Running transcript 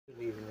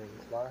Good evening,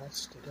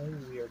 class. Today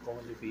we are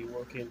going to be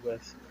working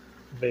with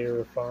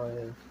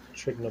verifying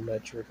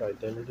trigonometric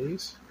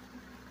identities.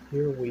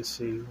 Here we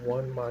see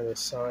 1 minus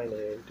sine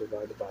A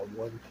divided by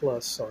 1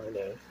 plus sine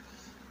A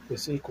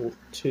is equal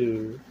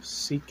to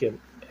secant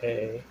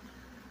A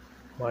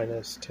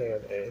minus tan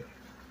A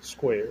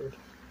squared.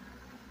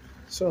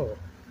 So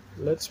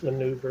let's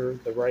maneuver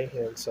the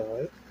right-hand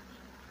side.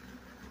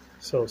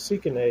 So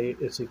secant A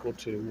is equal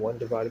to 1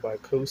 divided by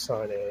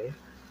cosine A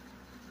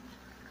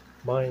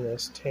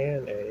minus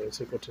tan A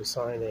is equal to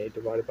sine A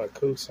divided by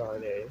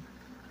cosine A,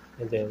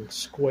 and then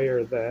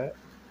square that,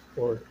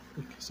 or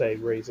we could say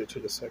raise it to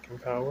the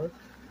second power,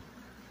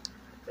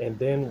 and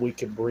then we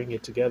could bring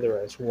it together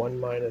as 1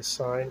 minus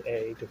sine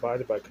A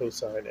divided by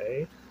cosine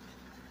A,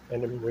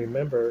 and then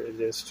remember it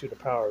is to the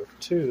power of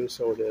 2,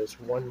 so it is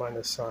 1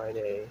 minus sine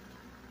A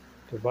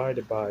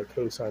divided by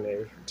cosine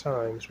A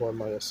times 1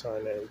 minus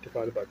sine A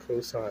divided by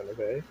cosine of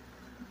A.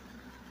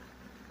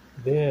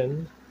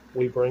 Then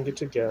we bring it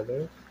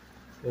together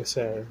and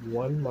say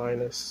 1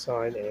 minus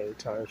sine A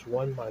times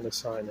 1 minus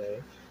sine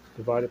A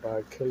divided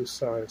by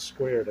cosine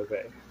squared of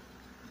A.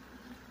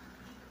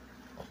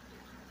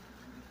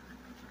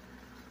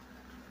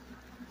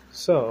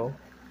 So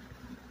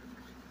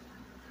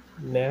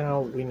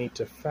now we need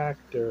to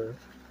factor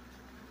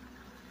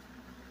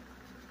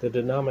the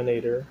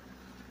denominator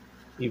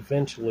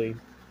eventually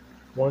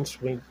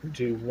once we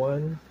do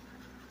one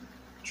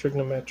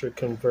trigonometric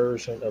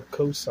conversion of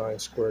cosine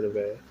squared of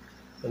A,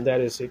 and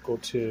that is equal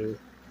to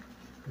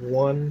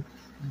 1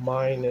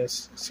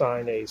 minus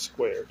sine A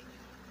squared.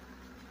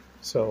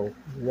 So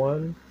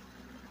 1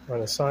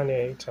 minus sine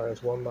A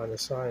times 1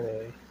 minus sine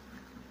A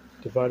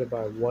divided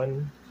by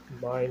 1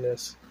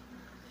 minus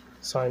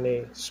sine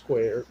A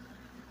squared.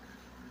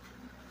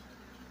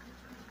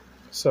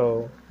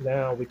 So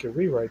now we can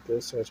rewrite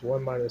this as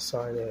 1 minus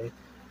sine A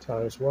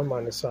times 1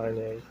 minus sine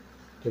A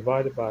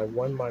divided by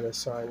 1 minus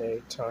sine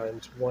A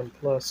times 1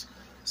 plus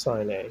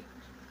sine A.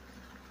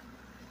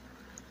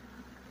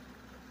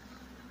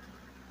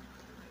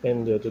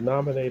 And the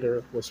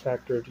denominator was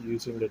factored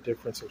using the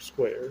difference of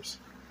squares.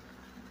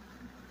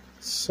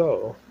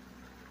 So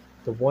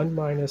the 1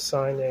 minus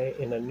sine A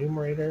in the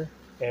numerator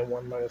and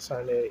 1 minus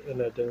sine A in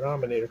the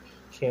denominator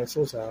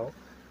cancels out,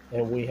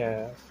 and we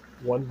have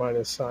 1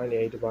 minus sine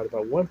A divided by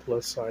 1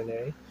 plus sine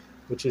A,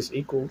 which is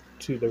equal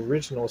to the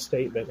original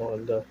statement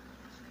on the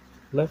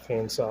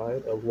left-hand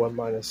side of 1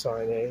 minus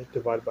sine A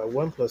divided by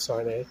 1 plus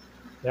sine A.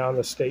 Now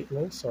the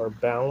statements are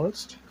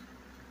balanced.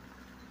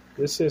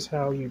 This is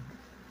how you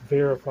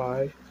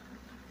verify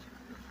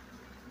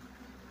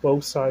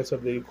both sides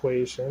of the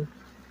equation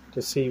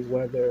to see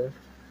whether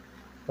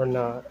or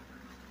not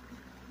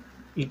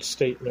each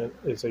statement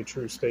is a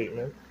true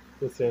statement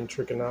within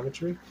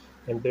trigonometry,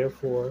 and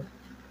therefore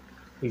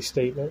the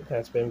statement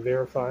has been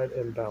verified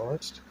and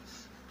balanced.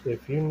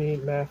 If you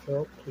need math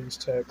help, please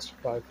text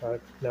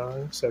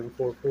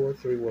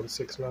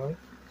 559-744-3169.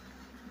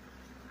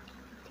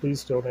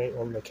 Please donate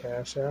on the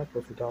Cash App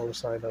with the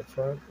 $sign up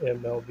front,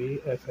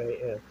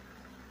 MLBFan.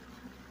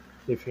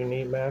 If you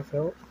need math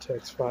help,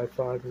 text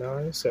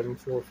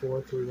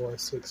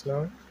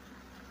 559-744-3169.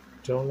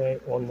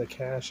 Donate on the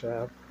Cash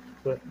App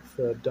with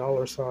the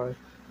 $sign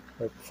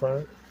up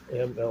front,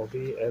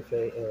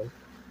 MLBFan.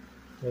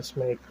 Let's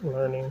make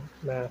learning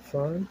math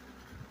fun,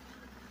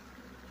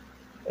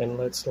 and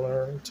let's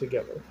learn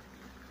together.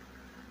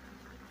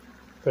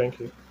 Thank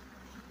you.